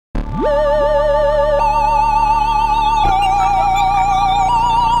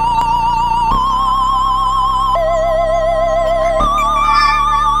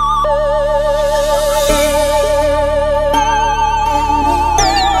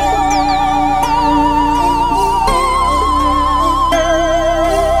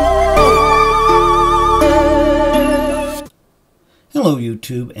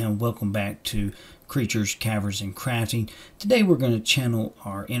YouTube, and welcome back to Creatures, Caverns, and Crafting. Today we're going to channel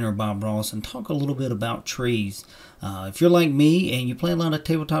our inner Bob Ross and talk a little bit about trees. If you're like me and you play a lot of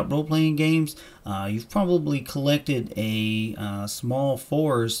tabletop role-playing games, you've probably collected a small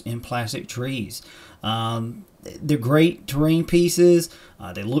forest in plastic trees. They're great terrain pieces.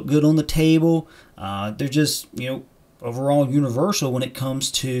 They look good on the table. They're just, overall universal when it comes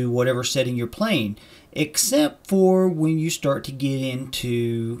to whatever setting you're playing, except for when you start to get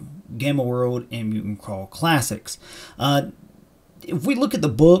into Gamma World and Mutant Crawl Classics. If we look at the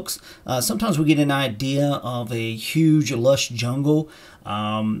books, sometimes we get an idea of a huge, lush jungle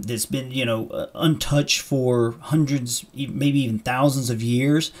that's been, untouched for hundreds, maybe even thousands of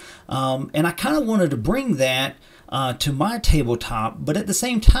years. And I kind of wanted to bring that to my tabletop, but at the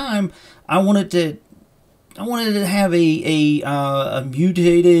same time, I wanted to have a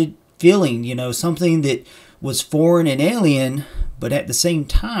mutated feeling, something that was foreign and alien, but at the same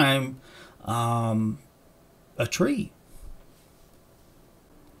time, a tree.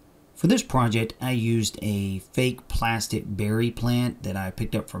 For this project, I used a fake plastic berry plant that I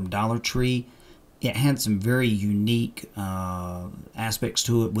picked up from Dollar Tree. It had some very unique aspects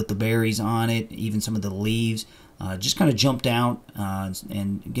to it with the berries on it, even some of the leaves. Just kind of jumped out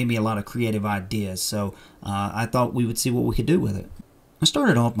and gave me a lot of creative ideas. So I thought we would see what we could do with it. I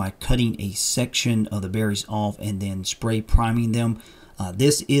started off by cutting a section of the berries off and then spray priming them.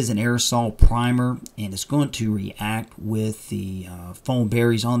 This is an aerosol primer, and it's going to react with the foam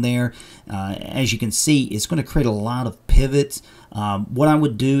berries on there. As you can see, it's going to create a lot of pivots. What I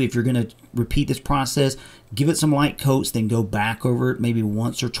would do if you're going to repeat this process, give it some light coats, then go back over it maybe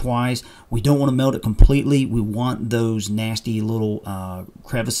once or twice. We don't want to melt it completely. We want those nasty little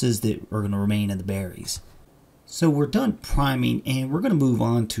crevices that are going to remain in the berries. So we're done priming, and we're going to move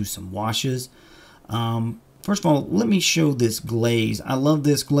on to some washes. First of all, let me show this glaze. I love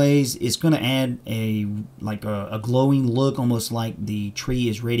this glaze. It's going to add a glowing look, almost like the tree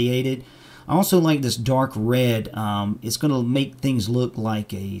is radiated. I also like this dark red. It's going to make things look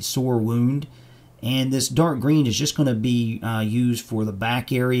like a sore wound. And this dark green is just going to be used for the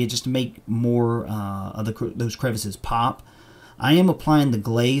back area, just to make more of those crevices pop. I am applying the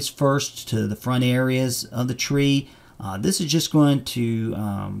glaze first to the front areas of the tree. This is just going to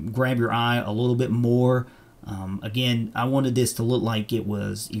grab your eye a little bit more. Again, I wanted this to look like it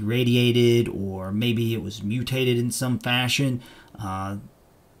was irradiated, or maybe it was mutated in some fashion.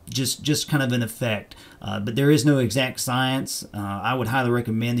 Just kind of an effect. But there is no exact science. I would highly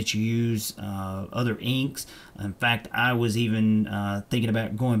recommend that you use other inks. In fact, I was even thinking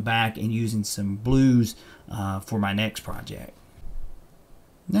about going back and using some blues for my next project.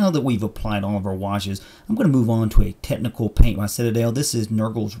 Now that we've applied all of our washes, I'm going to move on to a technical paint by Citadel. This is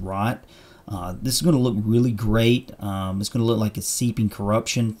Nurgle's Rot. This is going to look really great. It's going to look like it's seeping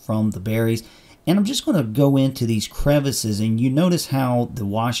corruption from the berries. And I'm just going to go into these crevices, and you notice how the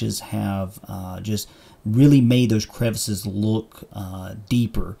washes have just really made those crevices look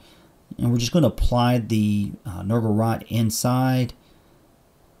deeper. And we're just going to apply the Nurgle Rot inside.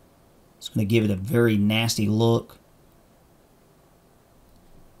 It's going to give it a very nasty look.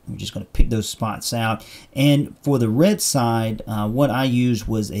 We're just going to pick those spots out. And for the red side, what I used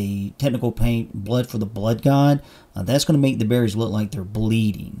was a technical paint, Blood for the Blood God. That's going to make the berries look like they're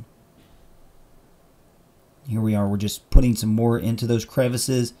bleeding. Here we are. We're just putting some more into those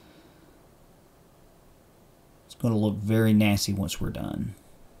crevices. It's going to look very nasty once we're done.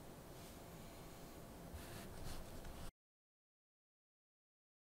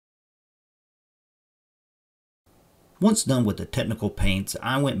 Once done with the technical paints,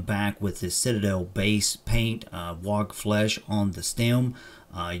 I went back with this Citadel base paint, Wog Flesh, on the stem.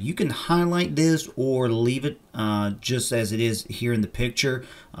 You can highlight this or leave it just as it is here in the picture.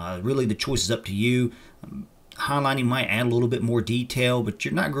 Really, the choice is up to you. Highlighting might add a little bit more detail, but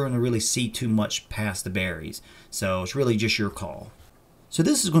you're not going to really see too much past the berries. So it's really just your call. So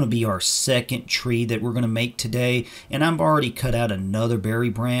this is going to be our second tree that we're going to make today, and I've already cut out another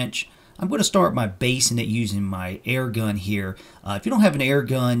berry branch. I'm going to start by basing it using my air gun here. If you don't have an air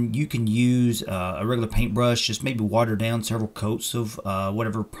gun, you can use a regular paintbrush. Just maybe water down several coats of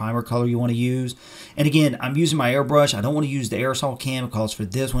whatever primer color you want to use. And again, I'm using my airbrush. I don't want to use the aerosol can because for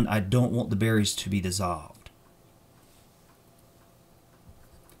this one, I don't want the berries to be dissolved.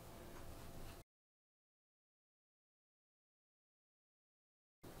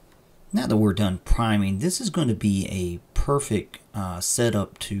 Now that we're done priming, this is going to be a perfect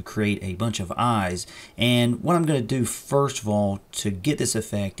setup to create a bunch of eyes. And what I'm going to do first of all to get this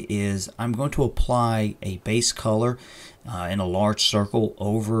effect is I'm going to apply a base color in a large circle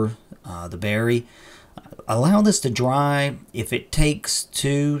over the berry. Allow this to dry. If it takes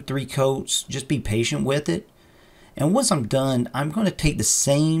 2-3 coats, just be patient with it. And once I'm done, I'm going to take the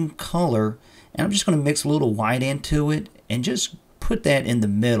same color and I'm just going to mix a little white into it and just put that in the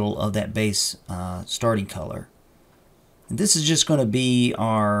middle of that base starting color. And this is just going to be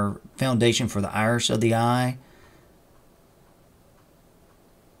our foundation for the iris of the eye.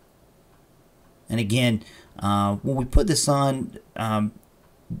 And again, when we put this on,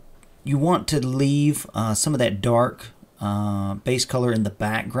 you want to leave some of that dark base color in the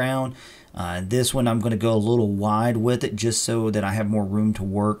background. This one I'm going to go a little wide with it just so that I have more room to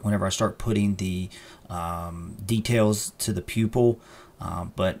work whenever I start putting the details to the pupil.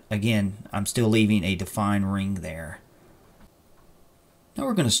 But again, I'm still leaving a defined ring there. Now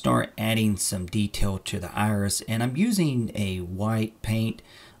we're going to start adding some detail to the iris, and I'm using a white paint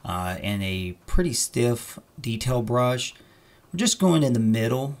and a pretty stiff detail brush. We're just going in the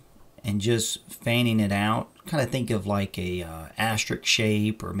middle and just fanning it out. Kind of think of like a asterisk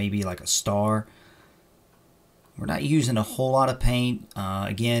shape or maybe like a star. We're not using a whole lot of paint.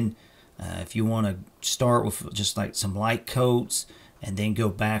 Again, if you want to start with just like some light coats and then go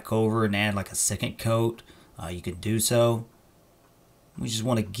back over and add like a second coat, you can do so. We just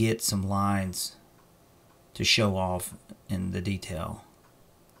want to get some lines to show off in the detail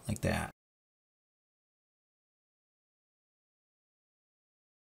like that.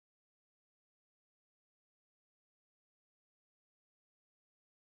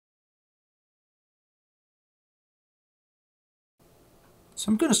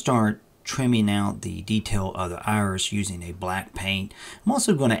 So I'm going to start trimming out the detail of the iris using a black paint. I'm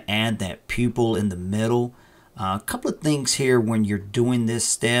also going to add that pupil in the middle. A couple of things here when you're doing this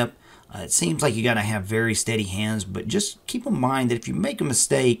step. It seems like you got to have very steady hands, but just keep in mind that if you make a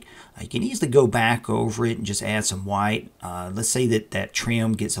mistake, you can easily go back over it and just add some white. Let's say that that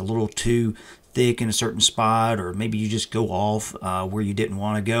trim gets a little too thick in a certain spot, or maybe you just go off where you didn't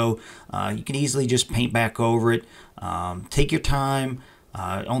want to go. You can easily just paint back over it. Take your time.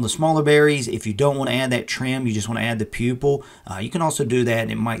 On the smaller berries, if you don't want to add that trim, you just want to add the pupil, you can also do that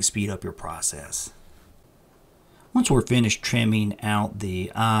and it might speed up your process. Once we're finished trimming out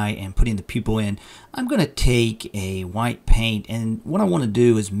the eye and putting the pupil in, I'm going to take a white paint, and what I want to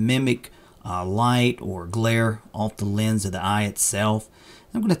do is mimic light or glare off the lens of the eye itself.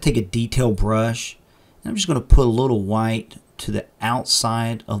 I'm going to take a detail brush and I'm just going to put a little white to the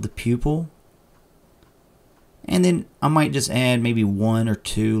outside of the pupil. And then I might just add maybe 1 or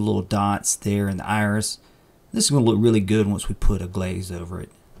 2 little dots there in the iris. This is going to look really good once we put a glaze over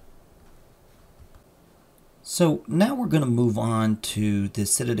it. So now we're going to move on to the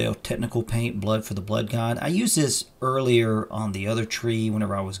Citadel Technical Paint Blood for the Blood God. I used this earlier on the other tree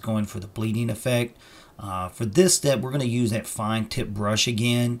whenever I was going for the bleeding effect. For this step, we're going to use that fine tip brush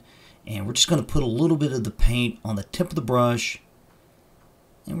again. And we're just going to put a little bit of the paint on the tip of the brush.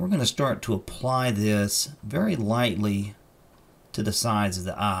 And we're going to start to apply this very lightly to the sides of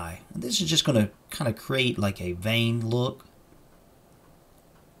the eye. And this is just going to kind of create like a vein look.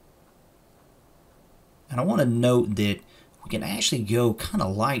 And I want to note that we can actually go kind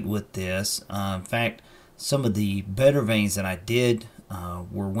of light with this. In fact, some of the better veins that I did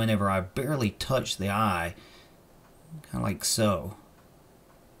were whenever I barely touched the eye, kind of like so.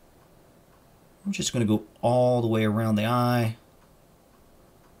 I'm just going to go all the way around the eye.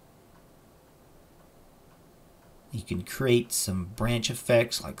 You can create some branch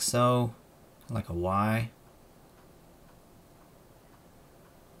effects like so, like a Y.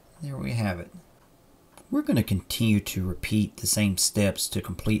 There we have it. We're going to continue to repeat the same steps to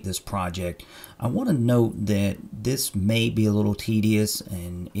complete this project. I want to note that this may be a little tedious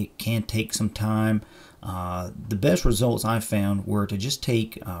and it can take some time. The best results I found were to just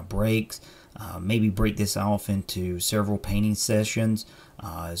take breaks, maybe break this off into several painting sessions.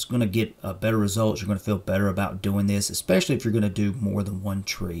 It's going to get better results. You're going to feel better about doing this, especially if you're going to do more than one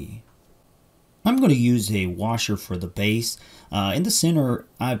tree. I'm going to use a washer for the base. In the center,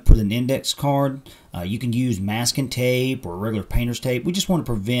 I put an index card. You can use masking tape or regular painter's tape. We just want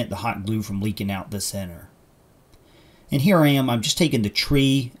to prevent the hot glue from leaking out the center. And here I am. I'm just taking the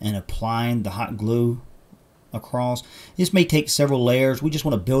tree and applying the hot glue across. This may take several layers. We just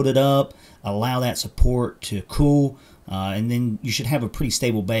want to build it up, allow that support to cool, and then you should have a pretty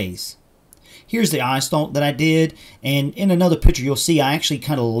stable base. Here's the eye stalk that I did, and in another picture you'll see I actually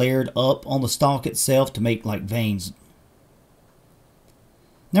kind of layered up on the stalk itself to make like veins.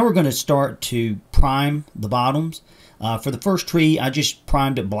 Now we're going to start to prime the bottoms. For the first tree I just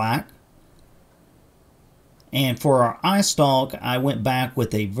primed it black. And for our eye stalk I went back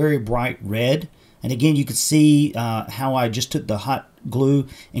with a very bright red. And again you can see how I just took the hot glue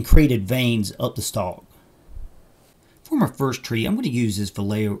and created veins up the stalk. For my first tree, I'm going to use this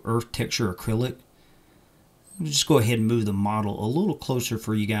Vallejo Earth Texture Acrylic. I'll just go ahead and move the model a little closer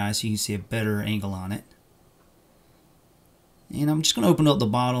for you guys so you can see a better angle on it. And I'm just going to open up the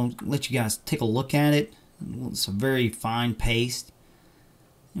bottle, let you guys take a look at it. It's a very fine paste.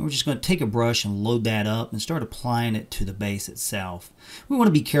 And we're just going to take a brush and load that up and start applying it to the base itself. We want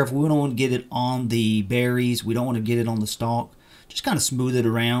to be careful. We don't want to get it on the berries. We don't want to get it on the stalk. Just kind of smooth it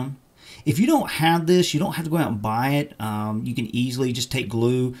around. If you don't have this, you don't have to go out and buy it. You can easily just take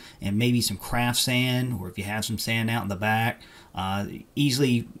glue and maybe some craft sand, or if you have some sand out in the back,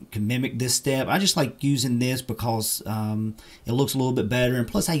 easily can mimic this step. I just like using this because it looks a little bit better, and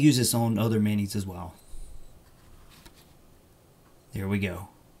plus I use this on other minis as well. There we go.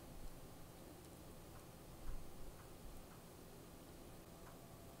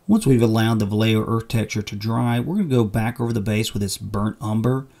 Once we've allowed the Vallejo Earth Texture to dry, we're going to go back over the base with this burnt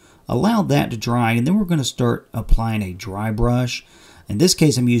umber. Allow that to dry, and then we're going to start applying a dry brush. In this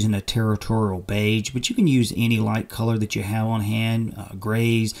case, I'm using a territorial beige, but you can use any light color that you have on hand,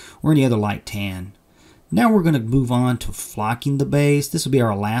 grays, or any other light tan. Now we're going to move on to flocking the base. This will be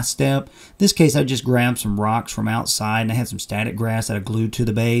our last step. In this case, I just grabbed some rocks from outside, and I had some static grass that I glued to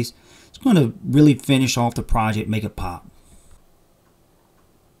the base. It's going to really finish off the project, make it pop.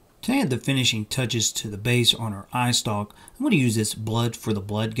 To add the finishing touches to the base on our eye stalk, I'm going to use this Blood for the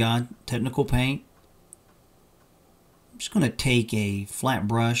Blood God technical paint. I'm just going to take a flat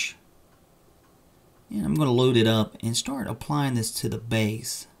brush and I'm going to load it up and start applying this to the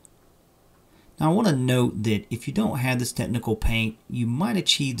base. Now I want to note that if you don't have this technical paint, you might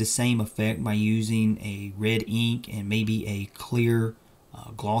achieve the same effect by using a red ink and maybe a clear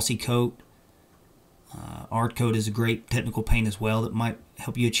glossy coat. Art Coat is a great technical paint as well that might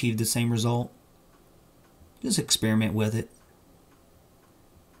help you achieve the same result. Just experiment with it.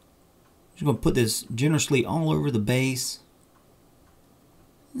 Just going to put this generously all over the base.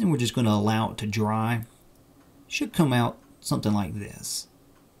 And then we're just going to allow it to dry. Should come out something like this.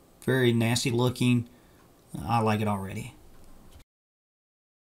 Very nasty looking. I like it already.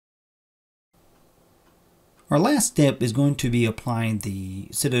 Our last step is going to be applying the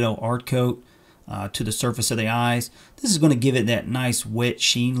Citadel Art Coat to the surface of the eyes. This is going to give it that nice wet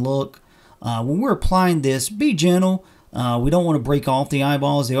sheen look. When we're applying this, be gentle. We don't want to break off the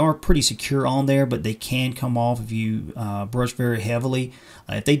eyeballs. They are pretty secure on there, but they can come off if you brush very heavily.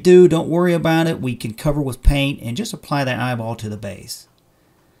 If they do, don't worry about it. We can cover with paint and just apply that eyeball to the base.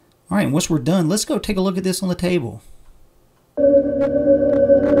 Alright, and once we're done, let's go take a look at this on the table.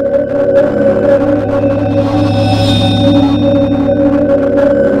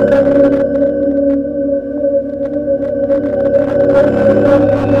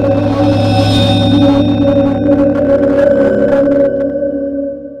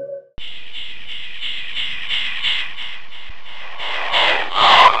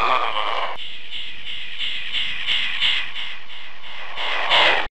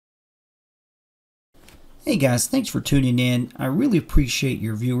 Hey guys, thanks for tuning in. I really appreciate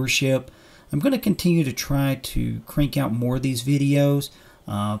your viewership. I'm going to continue to try to crank out more of these videos.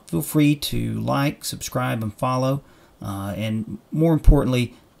 Feel free to like, subscribe, and follow. And more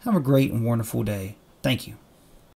importantly, have a great and wonderful day. Thank you.